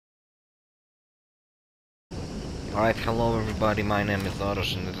Alright, hello everybody, my name is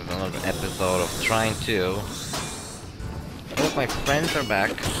OrosZ and this is another episode of Trine 2. All my friends are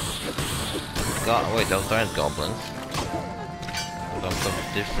back. Wait, those aren't goblins. Those are some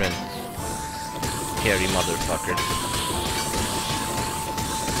different scary motherfuckers.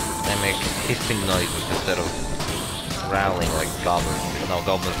 They make hissing noises instead of growling like goblins. No,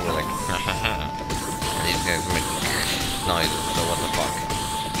 goblins were like and these guys make noises, so what the fuck.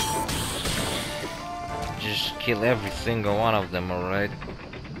 Just kill every single one of them, alright?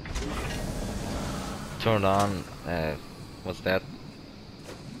 Turn on, what's that?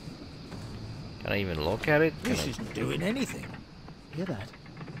 Can I even look at it? This isn't doing anything. Hear that?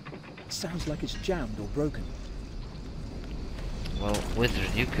 It sounds like it's jammed or broken. Well,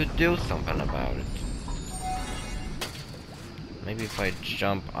 Wizard, you could do something about it. Maybe if I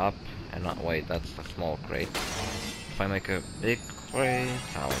jump up and not wait, that's a small crate. If I make a big crate,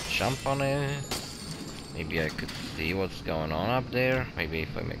 I'll jump on it. Maybe I could see what's going on up there. Maybe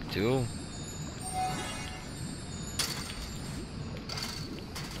if I make two.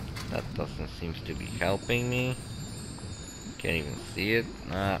 That doesn't seem to be helping me. Can't even see it.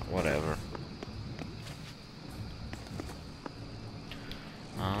 Nah, whatever.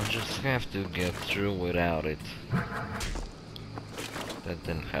 I'll just have to get through without it. That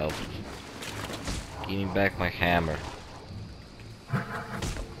didn't help. Give me back my hammer.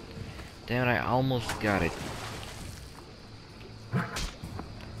 Damn it, I almost got it.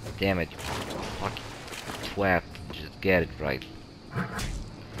 Damn it, you fucking twat. Just get it right.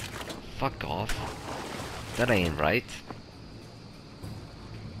 Fuck off. That ain't right.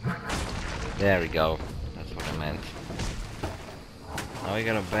 There we go. That's what I meant. Now we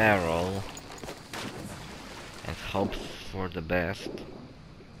got a barrel. And hope for the best.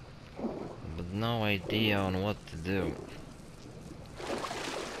 But no idea on what to do.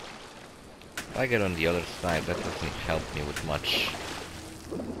 If I get on the other side, that doesn't help me with much.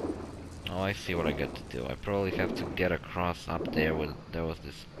 Oh, I see what I got to do. I probably have to get across up there where there was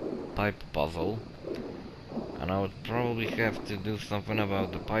this pipe puzzle. And I would probably have to do something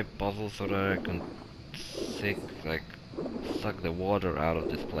about the pipe puzzle so that I can suck the water out of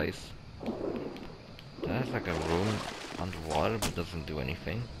this place. That's like a room underwater but doesn't do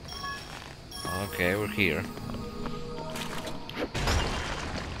anything. Okay, we're here.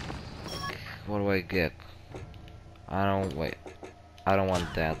 What do I get? I don't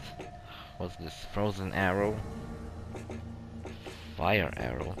want that. What's this? Frozen arrow? Fire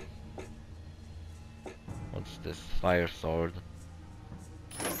arrow? What's this? Fire sword?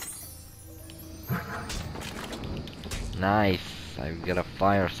 Nice! I've got a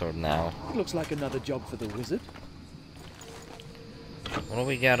fire sword now. It looks like another job for the wizard. What do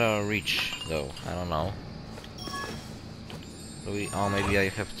we gotta reach though? I don't know. Oh, maybe I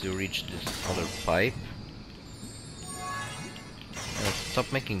have to reach this other pipe.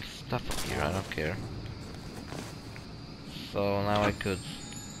 Stop making stuff up here, I don't care. So now I could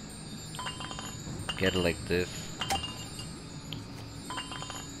get it like this.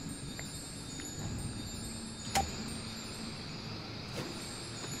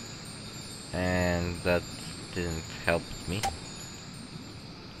 And that didn't help me.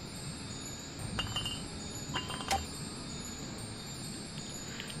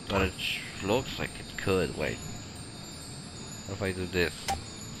 But it looks like it could. Wait. What if I do this?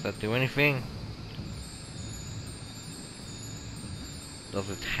 Does that do anything? Does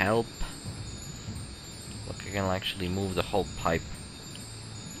it help? Look, I can actually move the whole pipe.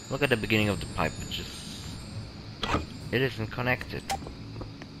 Look at the beginning of the pipe. It isn't connected.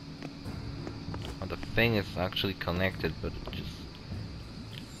 Well, the thing is actually connected, but it just...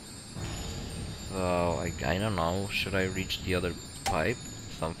 So, I don't know. Should I reach the other pipe?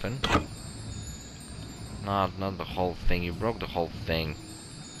 Something. Not the whole thing. You broke the whole thing.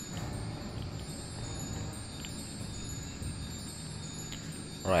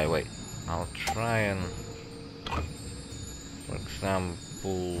 Right, wait. I'll try and, for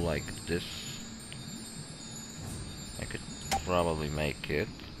example, like this. I could probably make it.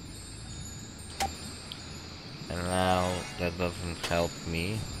 And now that doesn't help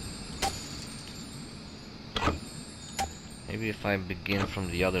me. Maybe if I begin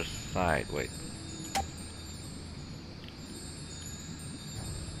from the other side, wait.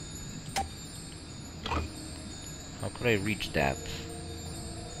 How could I reach that?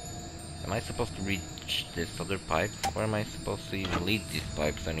 Am I supposed to reach this other pipe? Where am I supposed to even lead these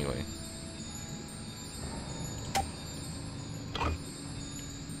pipes anyway?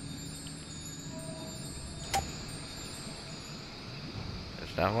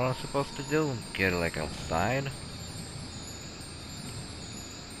 Is that what I'm supposed to do? Get like outside?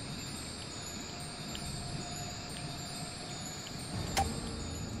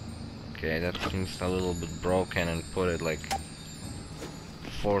 Okay, that seems a little bit broken and put it like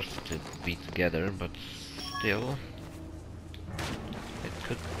forced to be together, but still it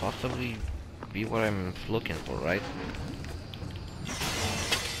could possibly be what I'm looking for, right?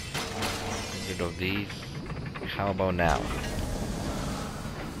 Get rid of these. How about now?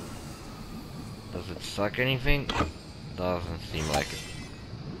 Does it suck anything? Doesn't seem like it.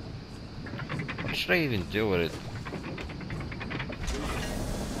 What should I even do with it?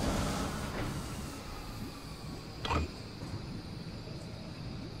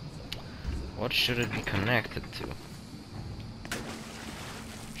 What should it be connected to?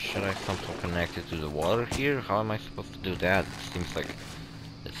 Should I somehow connect it to the water here? How am I supposed to do that? It seems like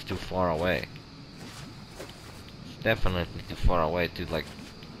it's too far away. It's definitely too far away to like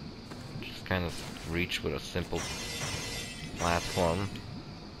just kind of reach with a simple platform.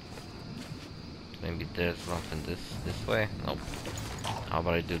 Maybe there's something this way? Nope. How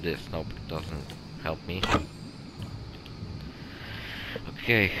about I do this? Nope, it doesn't help me.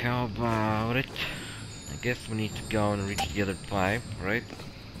 Okay, how about it? I guess we need to go and reach the other pipe, right?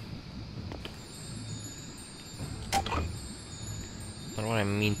 That's what I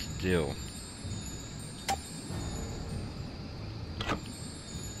mean to do.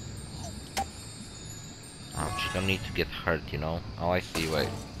 Ouch, you don't need to get hurt, you know? Oh, I see, wait.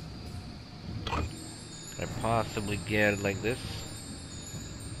 Could I possibly get it like this?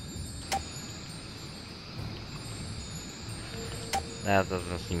 That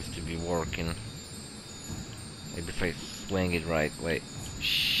doesn't seem to be working. Maybe if I swing it right, wait.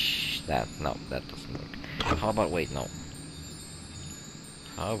 Shh, no, that doesn't work. How about, wait, no.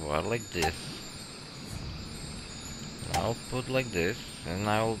 How about like this? I'll put like this, and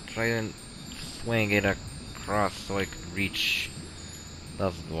I'll try and swing it across so I can reach.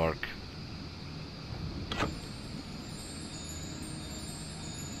 Doesn't work.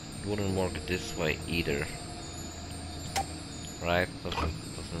 It wouldn't work this way either. Right?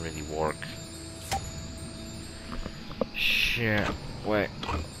 Doesn't really work. Shit. Wait.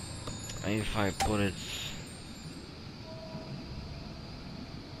 If I put it...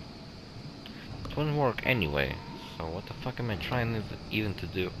 It wouldn't work anyway. So what the fuck am I trying even to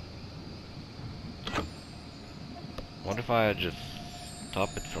do? What if I just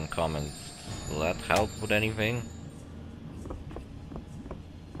stop it from comments? Will that help with anything?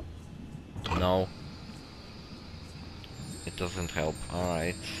 No. It doesn't help.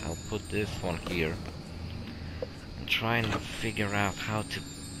 Alright, I'll put this one here. And try and figure out how to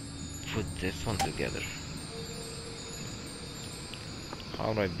put this one together.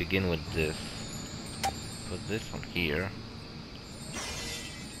 How do I begin with this? Put this one here.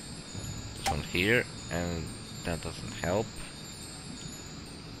 This one here, and that doesn't help.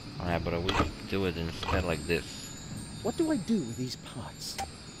 Alright, but I will do it instead like this. What do I do with these parts?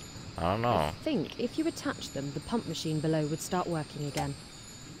 I don't know. I think if you attach them, the pump machine below would start working again.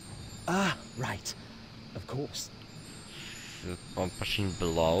 Ah, right. Of course. The pump machine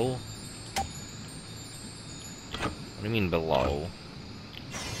below? What do you mean below?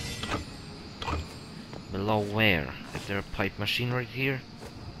 Below where? Is there a pipe machine right here?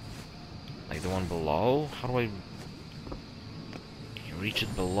 Like the one below? How do I reach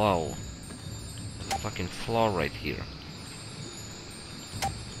it below? There's a fucking floor right here.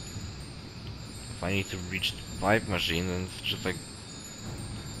 If I need to reach the pipe machine, then it's just like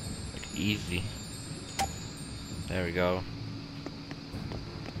easy. There we go.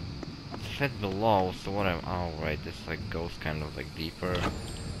 It said below, so what I'm... Oh, right, this like goes kind of like deeper.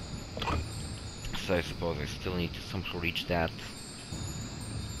 So I suppose I still need to somehow reach that.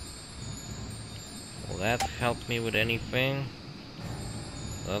 Will that help me with anything?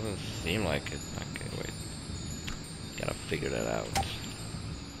 Doesn't seem like it. Okay, wait. Gotta figure that out.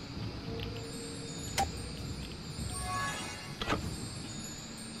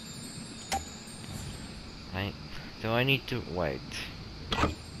 Do I need to wait?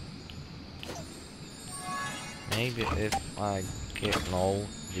 Maybe if I get no,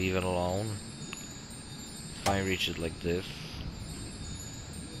 leave it alone. If I reach it like this,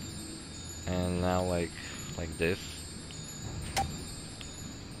 and now like this,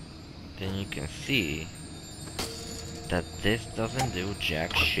 then you can see that this doesn't do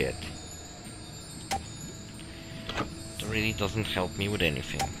jack shit. It really doesn't help me with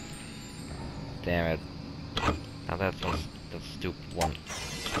anything. Damn it. Now that's the stupid one.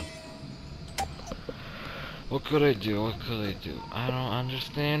 What could I do? What could I do? I don't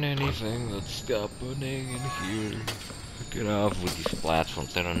understand anything that's happening in here. Get off with these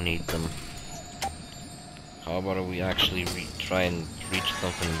platforms, I don't need them. How about we actually try and reach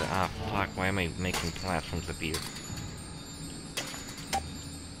something that... Ah, fuck, why am I making platforms appear?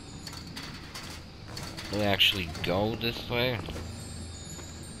 Do I actually go this way?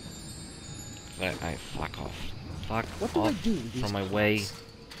 I fuck off. Fuck What do I off do with these from my way. parts?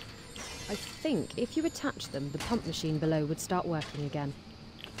 I think if you attach them, the pump machine below would start working again.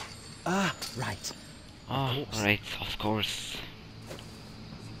 Ah, right. Oh, course. right, of course.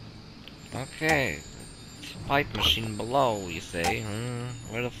 Okay. It's a pipe machine below, you say?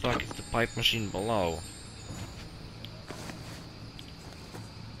 Where the fuck is the pipe machine below?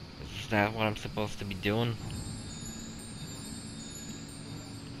 Is that what I'm supposed to be doing?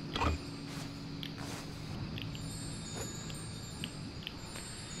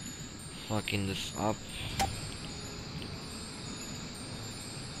 Fucking this up.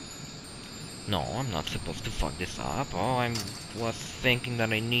 No, I'm not supposed to fuck this up. Oh, I was thinking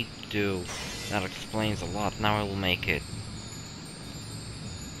that I need to. That explains a lot. Now I will make it.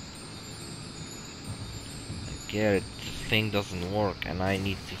 I get it. The thing doesn't work, and I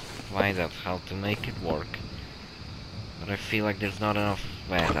need to find out how to make it work. But I feel like there's not enough.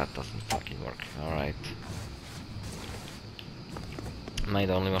 Well, that doesn't fucking work. Alright. Am I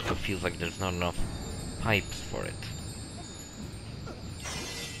the only one who feels like there's not enough pipes for it?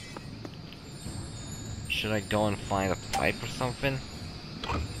 Should I go and find a pipe or something?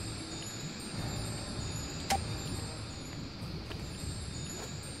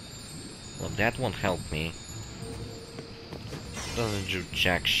 Well, that won't help me. Doesn't do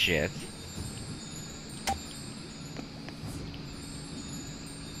jack shit.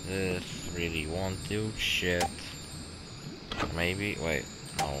 This really won't do shit. Maybe? Wait,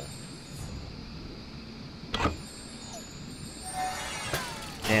 no.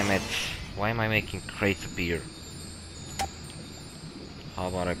 Damn it. Why am I making crates appear? How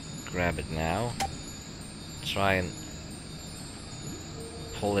about I grab it now? Try and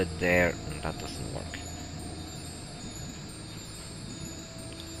pull it there. That doesn't work.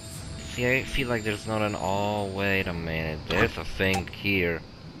 See, I feel like there's not an... Oh, wait a minute. There's a thing here.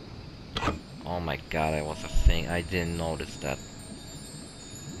 Oh my god, there was a thing. I didn't notice that.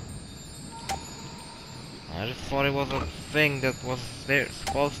 I just thought it was a thing that was there,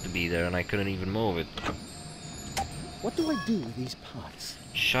 supposed to be there, and I couldn't even move it. What do I do with these parts?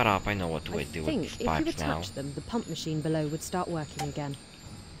 Shut up, I know what do I do with these if you pipes now. attach them, the pump machine below would start working again.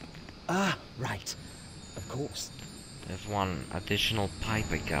 Ah, right. Of course. There's one additional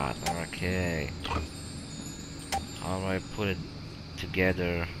pipe I got. Okay. How do I put it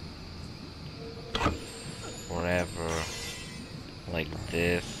together forever? Like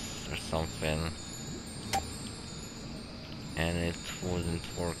this or something. And it wouldn't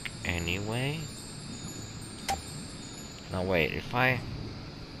work anyway? Now wait, if I...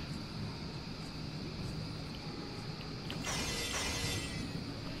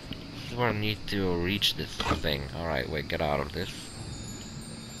 This is where I need to reach this thing. Alright, wait, get out of this.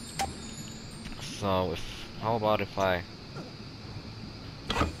 So, how about if I...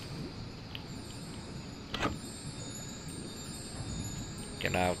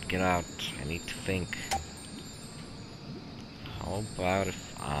 Get out, I need to think. How about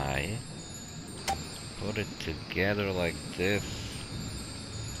if I put it together like this?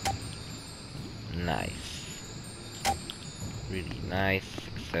 Nice. Really nice,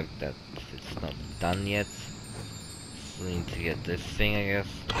 except that it's not done yet. Still need to get this thing, I guess.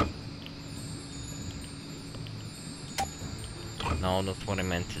 No, that's what I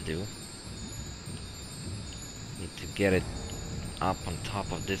meant to do. Need to get it up on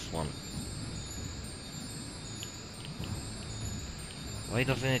top of this one. Why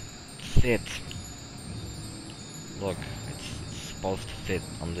doesn't it fit? Look, it's supposed to fit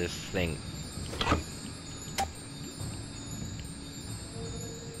on this thing.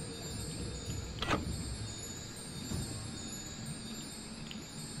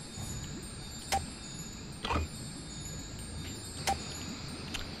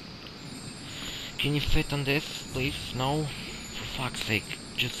 Can you fit on this, please? No? For fuck's sake,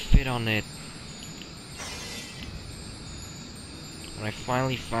 just fit on it. When I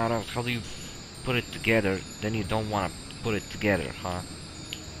finally found out how do you put it together, then you don't want to put it together, huh?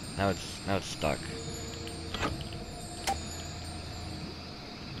 Now it's stuck.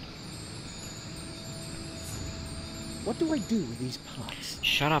 What do I do with these parts?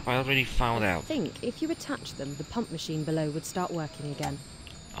 Shut up, I already found out. I think if you attach them, the pump machine below would start working again.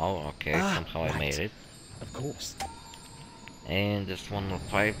 Oh, okay, somehow I made it. Of course. And just one more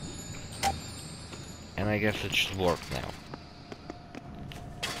pipe. And I guess it should work now.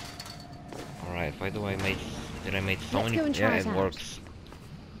 Alright, why do I make... Did I make so Let's many... go and try Yeah, it it out. works.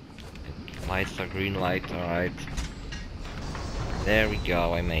 Lights are green light, alright. There we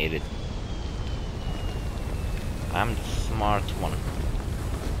go, I made it. I'm the smart one.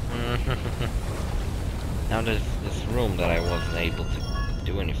 Now there's this room that I wasn't able to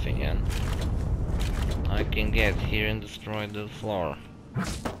do anything in. I can get here and destroy the floor.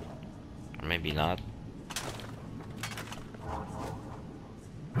 Or maybe not.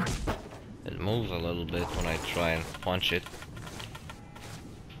 It moves a little bit when I try and punch it.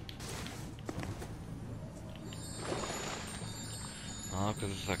 Oh, because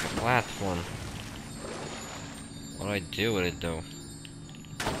it's like a platform. What do I do with it though?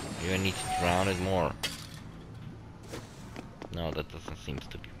 Do I need to drown it more? No, that doesn't seem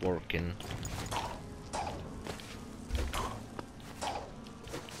to be working.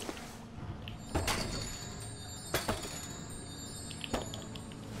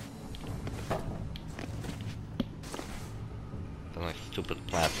 Like stupid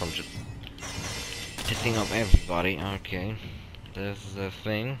platform just hitting up everybody. Okay, there's the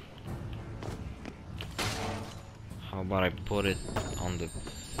thing. How about I put it on the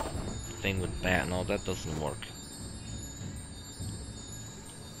thing with that? No, that doesn't work.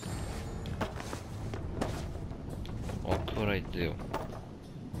 What could I do?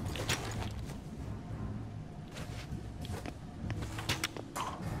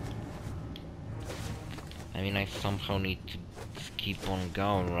 I mean, I somehow need to keep on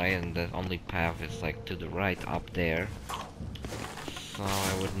going, right? And the only path is like to the right up there. So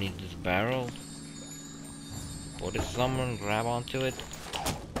I would need this barrel. Put it somewhere, grab onto it.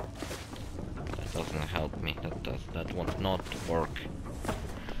 That doesn't help me. That will not work.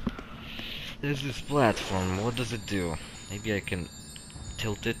 There's this platform. What does it do? Maybe I can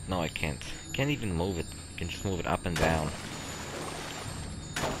tilt it? No, I can't. Can't even move it. I can just move it up and down.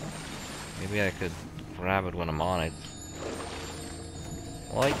 Maybe I could grab it when I'm on it.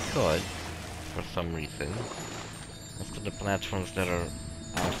 Well, I could, for some reason. Most of the platforms that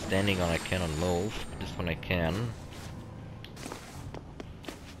I'm standing on I cannot move. This one I can.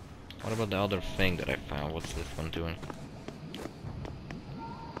 What about the other thing that I found? What's this one doing?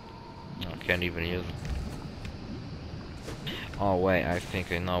 I can't even use it. Oh wait, I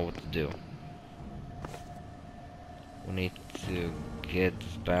think I know what to do. We need to get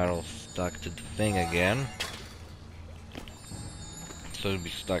this barrel stuck to the thing again. So it'll be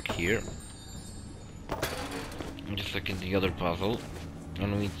stuck here. Just like in the other puzzle.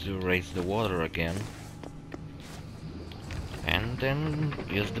 And we need to raise the water again. And then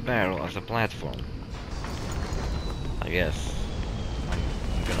use the barrel as a platform. I guess. I'm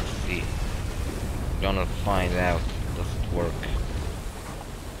gonna see. I'm gonna find out. Does it work?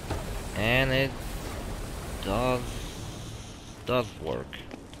 And it does work.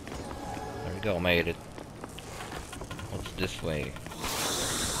 There we go, made it. What's this way?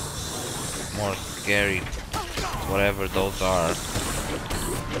 More scary, whatever those are.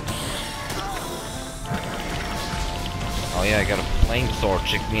 Oh yeah, I got a flame sword,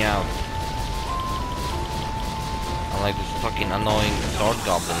 check me out. I'm like this fucking annoying sword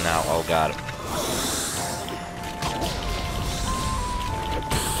goblin now, oh god.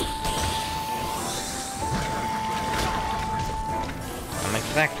 I'm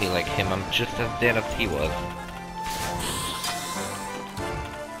exactly like him, I'm just as dead as he was.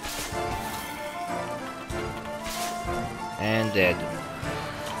 And dead.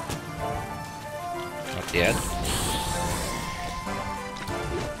 Not yet.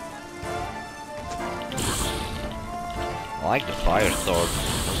 I like the fire sword.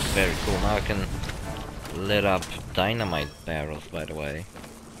 It's very cool. Now I can lit up dynamite barrels, by the way.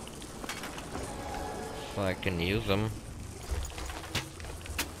 So I can use them.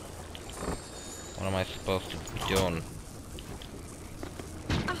 What am I supposed to be doing?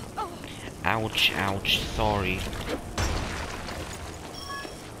 Ouch, ouch, sorry.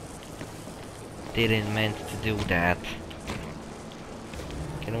 Didn't meant to do that.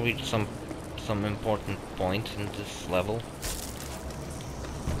 Can we reach some important point in this level?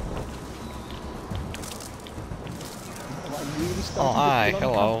 Oh hi,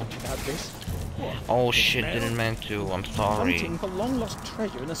 hello. Oh shit, didn't meant to, I'm sorry. Hunting for long lost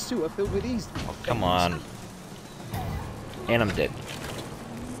treasure in a sewer filled with these. Oh come on. And I'm dead.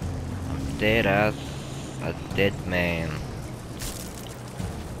 I'm dead as a dead man.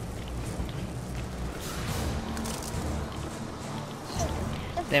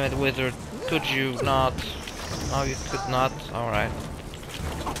 Damn it, wizard. Could you not? No, you could not. Alright.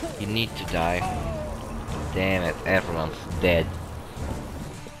 You need to die. Damn it, everyone's dead.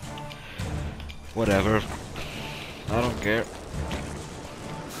 Whatever. I don't care.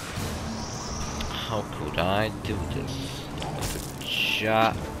 How could I do this?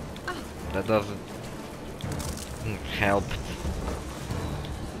 That doesn't help.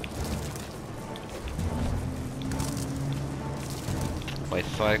 Wait,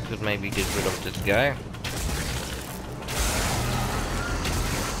 so I could maybe get rid of this guy?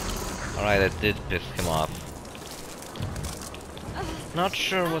 Alright, that did piss him off. Not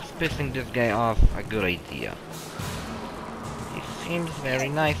sure what's pissing this guy off a good idea. He seems very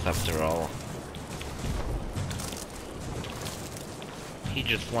nice after all. He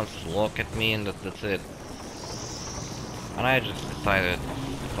just wants to look at me and that's it. And I just decided to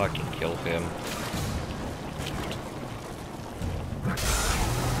fucking kill him.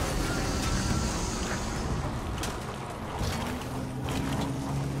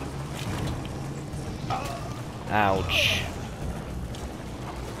 Ouch.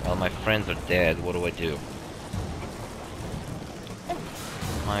 Well, my friends are dead, what do I do?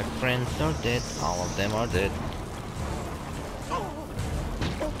 My friends are dead, all of them are dead.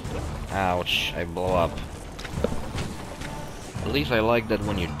 Ouch, I blow up. At least I like that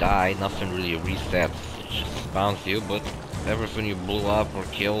when you die, nothing really resets. It just spawns you, but everything you blew up or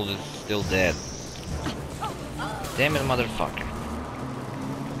killed is still dead. Damn it, motherfucker.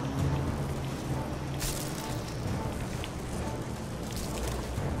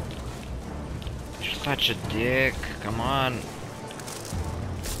 You're such a dick, come on.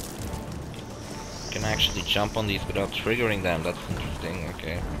 You can actually jump on these without triggering them, that's interesting,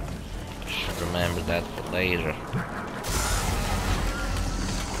 okay. Should remember that for later.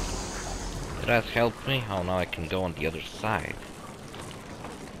 Did that help me? Oh, now I can go on the other side.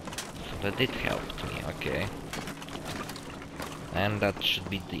 So that did help me, okay. And that should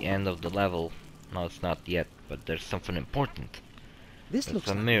be the end of the level. No, it's not yet, but there's something important. This There's looks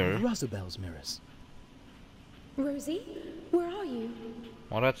a like mirror. Rosabel's mirrors. Rosie, where are you?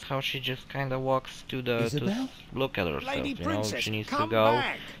 Well, that's how she just kinda walks to the Isabel? to look at herself, Lady you know, Princess, she needs to come go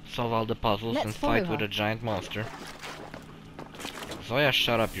back. solve all the puzzles Let's and follow fight with her. a giant monster. Zoya,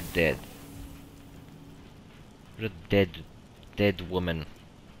 shut up, you're dead. You're a dead woman.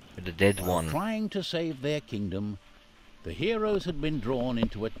 You're the dead While one. trying to save their kingdom, the heroes had been drawn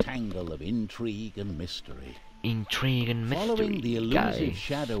into a tangle of intrigue and mystery. Intrigue and mystery, Following the elusive guys.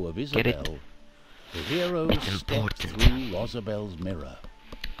 shadow of Get it? Isabel, the heroes It's stepped important. through Rosabel's mirror.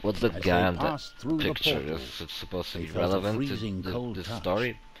 What's that As guy they on that passed through the picture? portal, Is it supposed to they be felt a relevant freezing to cold the touch,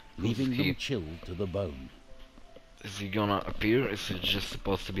 story? leaving Who's them he? chilled to the bone. Is he gonna appear? Is it just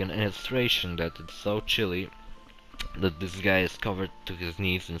supposed to be an illustration that it's so chilly that this guy is covered to his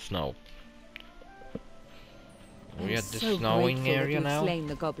knees in snow? Are we I'm at the so snowing grateful that area you've now? slain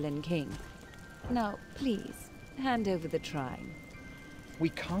the Goblin King. Now, please, hand over the Trine. We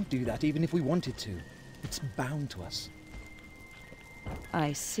can't do that even if we wanted to. It's bound to us.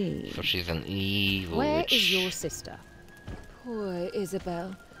 I see. So she's an evil Where witch. is your sister? Poor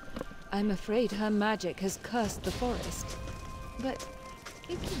Isabel. I'm afraid her magic has cursed the forest. But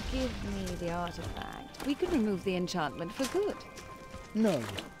if you give me the artifact, we can remove the enchantment for good. No,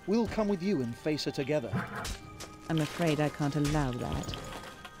 we'll come with you and face her together. I'm afraid I can't allow that.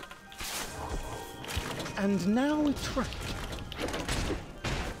 And now a trap.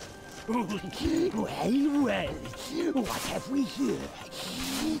 Well, what have we here?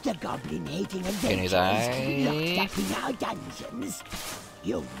 The goblin-hating adventurers die? locked up in our dungeons.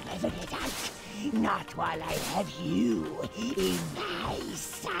 You'll never get out, not while I have you in my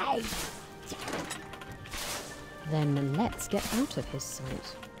sight. Then let's get out of his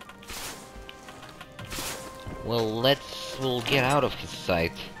sight. Well, we'll get out of his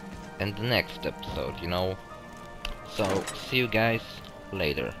sight in the next episode, you know. So, see you guys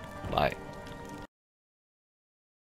later. Bye.